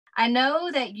I know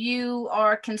that you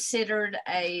are considered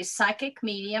a psychic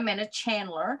medium and a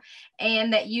channeler,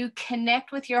 and that you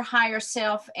connect with your higher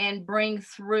self and bring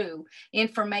through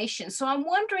information. So I'm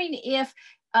wondering if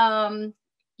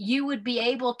you would be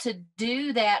able to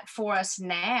do that for us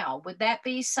now. Would that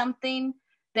be something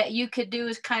that you could do,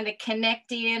 is kind of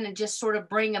connect in and just sort of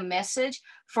bring a message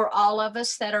for all of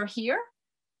us that are here?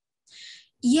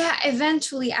 Yeah,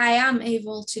 eventually I am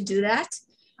able to do that.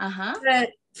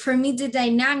 But for me, the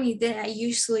dynamic that I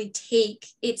usually take,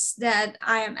 it's that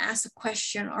I am asked a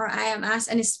question, or I am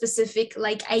asked any specific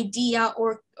like idea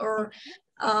or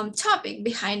topic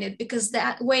behind it, because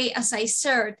that way, as I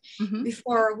said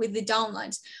before with the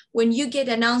downloads, when you get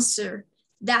an answer,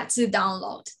 that's the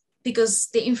download, because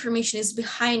the information is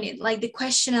behind it. Like the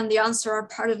question and the answer are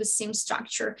part of the same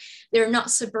structure. They're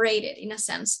not separated in a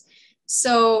sense.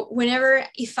 So whenever,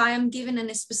 if I am given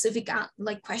any specific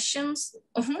like questions,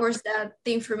 of course that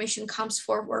the information comes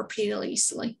forward pretty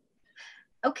easily.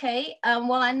 Okay.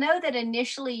 Well, I know that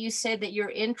initially you said that your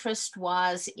interest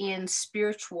was in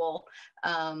spiritual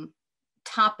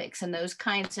topics and those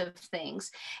kinds of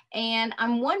things. And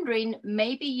I'm wondering,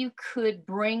 maybe you could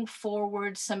bring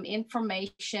forward some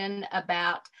information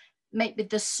about maybe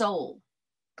the soul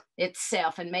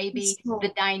itself, and maybe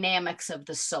the dynamics of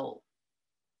the soul.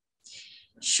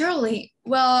 Surely.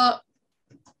 Well,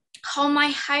 how my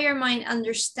higher mind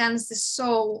understands the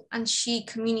soul, and she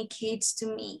communicates to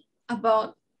me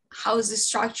about how is the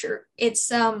structure.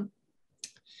 It's a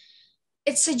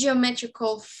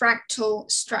geometrical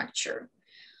fractal structure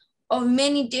of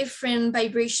many different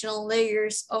vibrational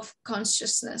layers of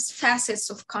consciousness,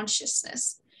 facets of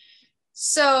consciousness.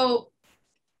 So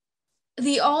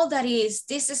the all that is,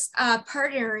 this is a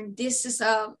pattern, this is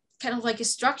a kind of like a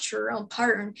structural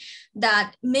pattern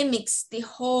that mimics the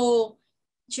whole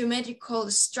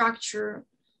geometrical structure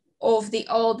of the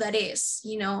all that is,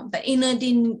 you know, but in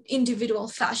an individual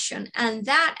fashion. And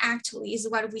that actually is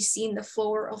what we see in the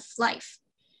flow of life.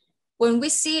 When we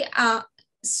see a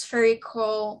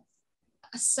spherical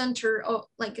center, of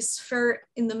like a sphere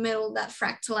in the middle that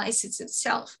fractalizes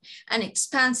itself and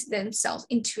expands itself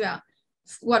into a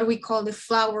what we call the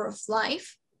flower of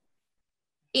life,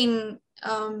 in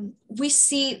we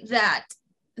see that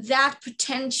that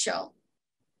potential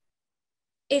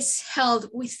is held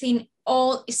within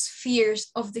all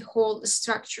spheres of the whole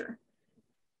structure,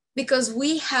 because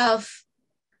we have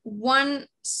one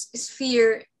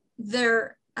sphere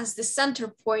there as the center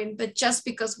point, but just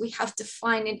because we have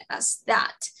defined it as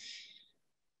that,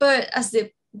 but as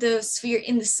the sphere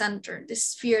in the center, the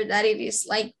sphere that it is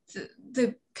like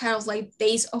the kind of like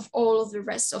base of all of the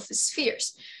rest of the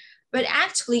spheres. But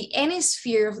actually any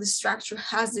sphere of the structure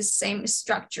has the same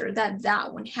structure that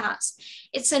that one has.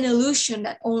 It's an illusion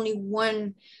that only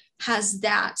one has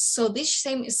that. So this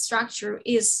same structure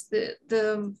is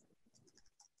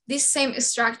this same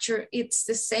structure, it's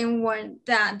the same one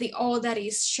that the all that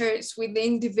is shares with the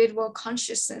individual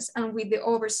consciousness and with the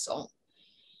oversoul.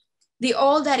 The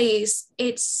all that is,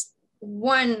 it's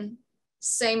one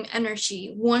same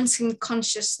energy, one same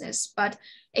consciousness, but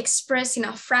expressed in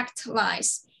a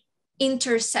fractalized,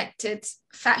 intersected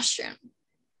fashion,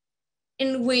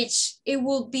 in which it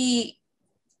will be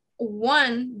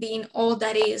one being all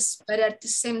that is, but at the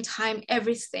same time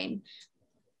everything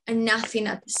and nothing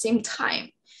at the same time.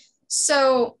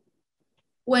 So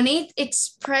when it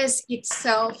expresses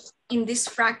itself in this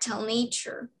fractal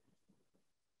nature,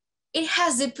 it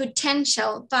has the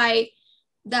potential by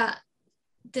the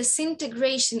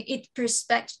disintegration, its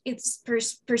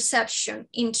perception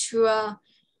into a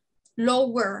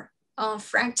lower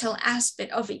fractal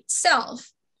aspect of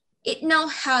itself. It now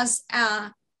has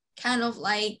a kind of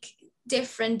like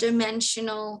different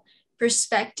dimensional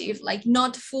perspective, like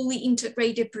not fully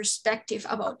integrated perspective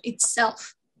about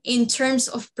itself in terms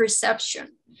of perception.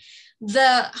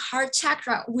 The heart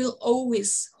chakra will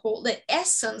always hold, the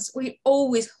essence will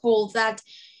always hold that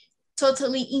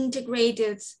totally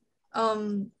integrated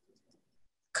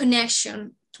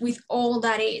connection with all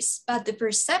that is, but the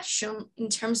perception in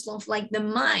terms of like the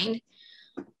mind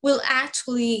will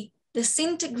actually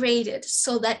disintegrate it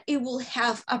so that it will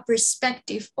have a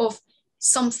perspective of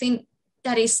something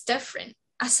that is different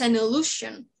as an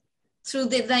illusion. Through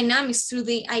the dynamics, through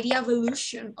the idea of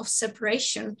illusion, of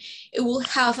separation, it will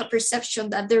have a perception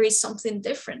that there is something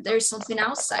different, there is something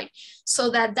outside,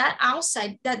 so that that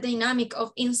outside, that dynamic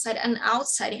of inside and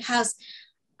outside, it has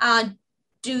a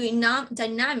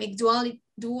dynamic,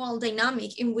 dual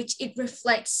dynamic in which it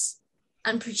reflects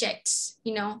and projects,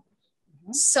 you know.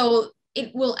 So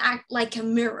it will act like a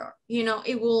mirror, you know,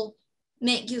 it will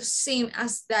make you seem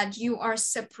as that you are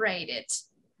separated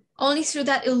Only through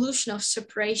that illusion of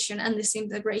separation and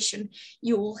disintegration,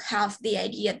 you will have the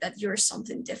idea that you're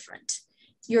something different.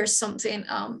 You're something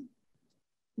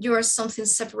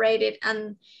separated,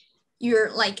 and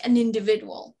you're like an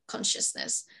individual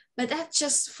consciousness. But that's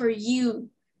just for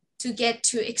you to get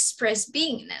to express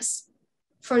beingness,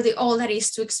 for the all that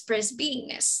is to express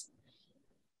beingness.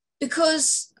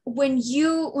 Because when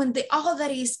the all that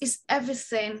is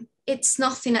everything, it's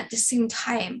nothing at the same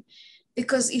time.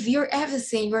 Because if you're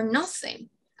everything, you're nothing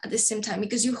at the same time,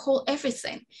 because you hold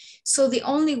everything. So the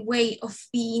only way of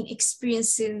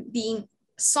experiencing being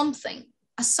something,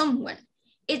 a someone,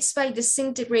 it's by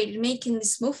disintegrating, making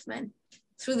this movement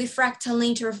through the fractal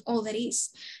nature of all that is,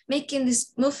 making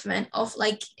this movement of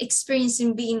like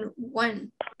experiencing being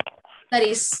one that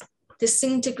is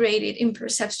disintegrated in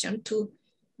perception to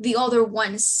the other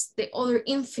ones, the other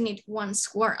infinite ones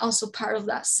who are also part of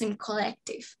that same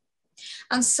collective.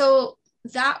 And so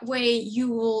that way you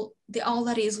will, the all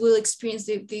that is will experience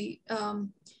the kind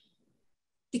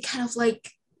of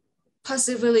like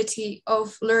possibility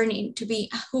of learning to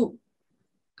be a who,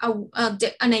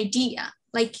 an idea,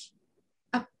 like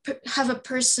have a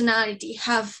personality,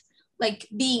 have like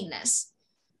beingness,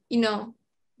 you know,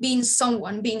 being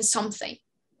someone, being something.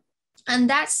 And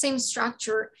that same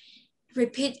structure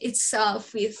repeat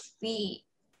itself with the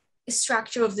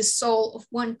structure of the soul of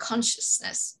one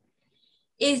consciousness.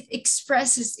 It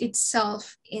expresses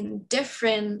itself in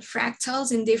different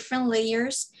fractals, in different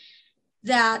layers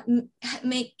that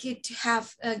make it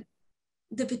have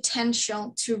the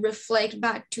potential to reflect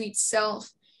back to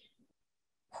itself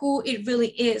who it really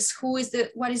is,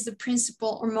 what is the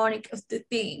principal harmonic of the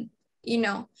being, you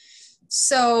know.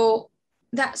 So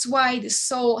that's why the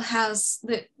soul has,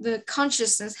 the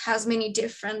consciousness has many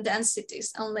different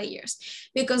densities and layers,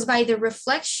 because by the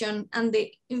reflection and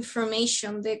the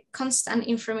information, the constant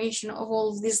information of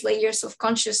all of these layers of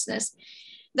consciousness,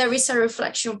 there is a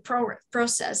reflection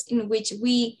process in which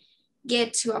we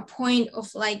get to a point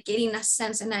of like getting a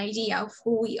sense, an idea of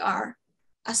who we are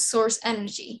as source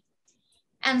energy.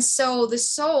 And so the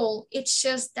soul, it's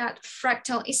just that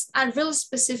fractal, is a really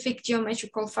specific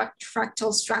geometrical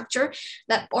fractal structure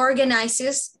that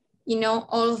organizes, you know,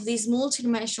 all of these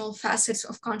multidimensional facets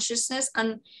of consciousness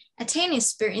and attain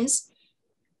experience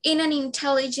in an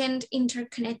intelligent,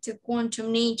 interconnected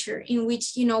quantum nature in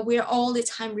which, you know, we're all the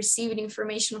time receiving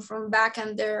information from back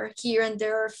and there, here and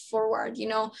there, forward, you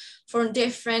know, from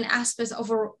different aspects of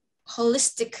our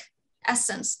holistic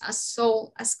essence as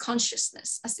soul, as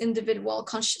consciousness, as individual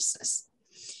consciousness.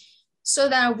 So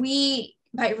that we,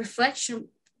 by reflection,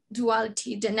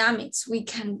 duality, dynamics, we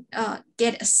can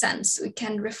get a sense, we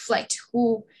can reflect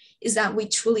who is that we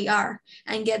truly are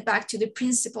and get back to the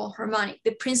principle harmonic.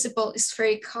 The principle is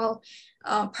spherical,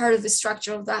 part of the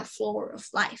structure of that floor of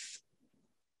life.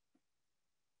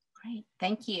 Great,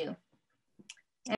 thank you.